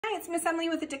Hi, it's Miss Emily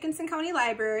with the Dickinson County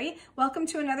Library. Welcome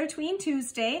to another Tween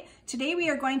Tuesday. Today we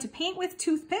are going to paint with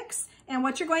toothpicks, and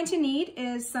what you're going to need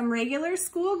is some regular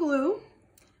school glue,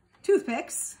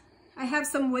 toothpicks. I have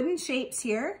some wooden shapes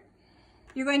here.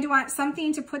 You're going to want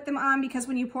something to put them on because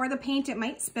when you pour the paint it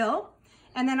might spill.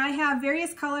 And then I have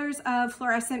various colors of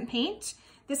fluorescent paint.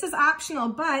 This is optional,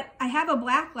 but I have a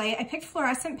black light. I picked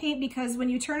fluorescent paint because when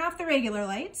you turn off the regular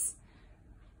lights,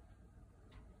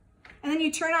 and then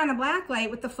you turn on a black light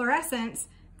with the fluorescents,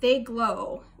 they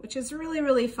glow, which is really,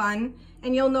 really fun.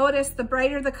 And you'll notice the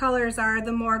brighter the colors are,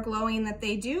 the more glowing that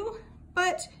they do,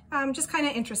 but just kind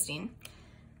of interesting.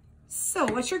 So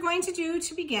what you're going to do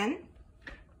to begin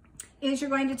is you're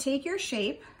going to take your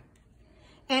shape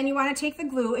and you want to take the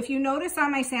glue. If you notice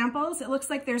on my samples, it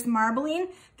looks like there's marbling.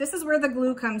 This is where the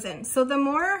glue comes in. So the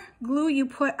more glue you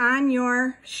put on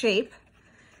your shape,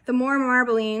 the more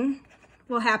marbling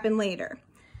will happen later.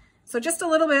 So just a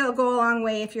little bit will go a long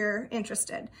way if you're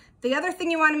interested. The other thing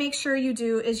you want to make sure you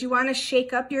do is you want to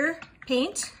shake up your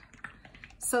paint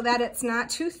so that it's not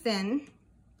too thin.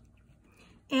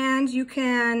 And you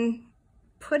can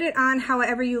put it on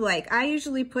however you like. I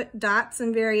usually put dots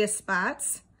in various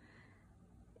spots.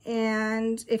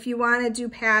 And if you want to do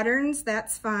patterns,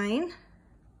 that's fine.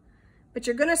 But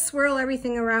you're going to swirl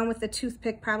everything around with the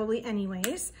toothpick probably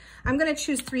anyways. I'm going to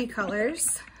choose 3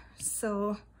 colors.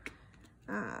 So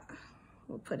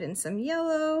we'll put in some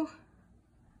yellow.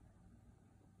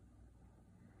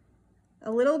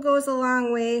 A little goes a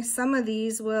long way. Some of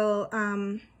these will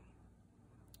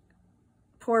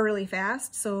pour really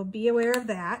fast, so be aware of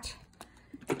that.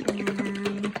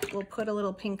 And we'll put a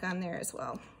little pink on there as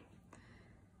well.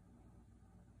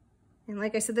 And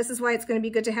like I said, this is why it's going to be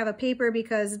good to have a paper,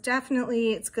 because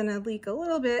definitely it's going to leak a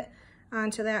little bit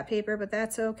onto that paper, but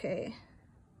that's okay.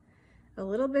 A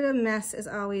little bit of mess is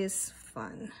always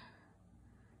fun.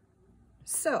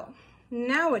 So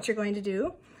now what you're going to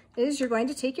do is you're going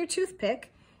to take your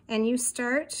toothpick and you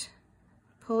start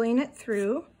pulling it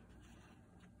through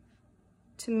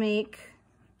to make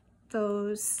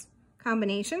those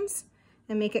combinations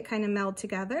and make it kind of meld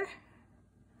together.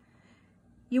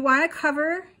 You want to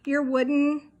cover your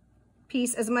wooden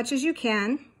piece as much as you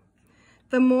can.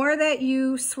 The more that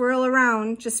you swirl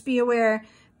around, just be aware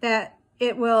that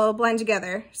it will blend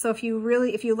together. So if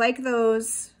you like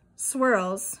those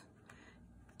swirls,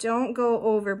 don't go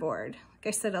overboard. Like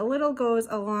I said, a little goes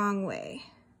a long way.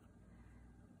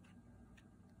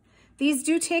 These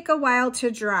do take a while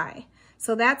to dry.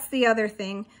 So that's the other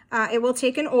thing. It will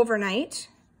take an overnight.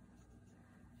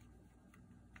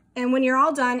 And when you're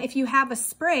all done, if you have a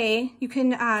spray, you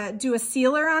can do a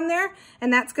sealer on there,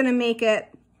 and that's gonna make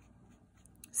it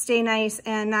stay nice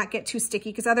and not get too sticky,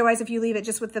 because otherwise if you leave it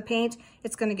just with the paint,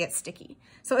 it's going to get sticky.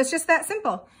 So it's just that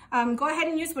simple. Go ahead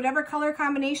and use whatever color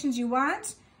combinations you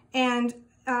want. And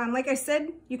like I said,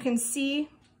 you can see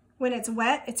when it's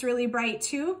wet, it's really bright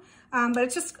too. But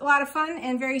it's just a lot of fun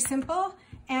and very simple.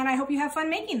 And I hope you have fun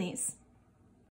making these.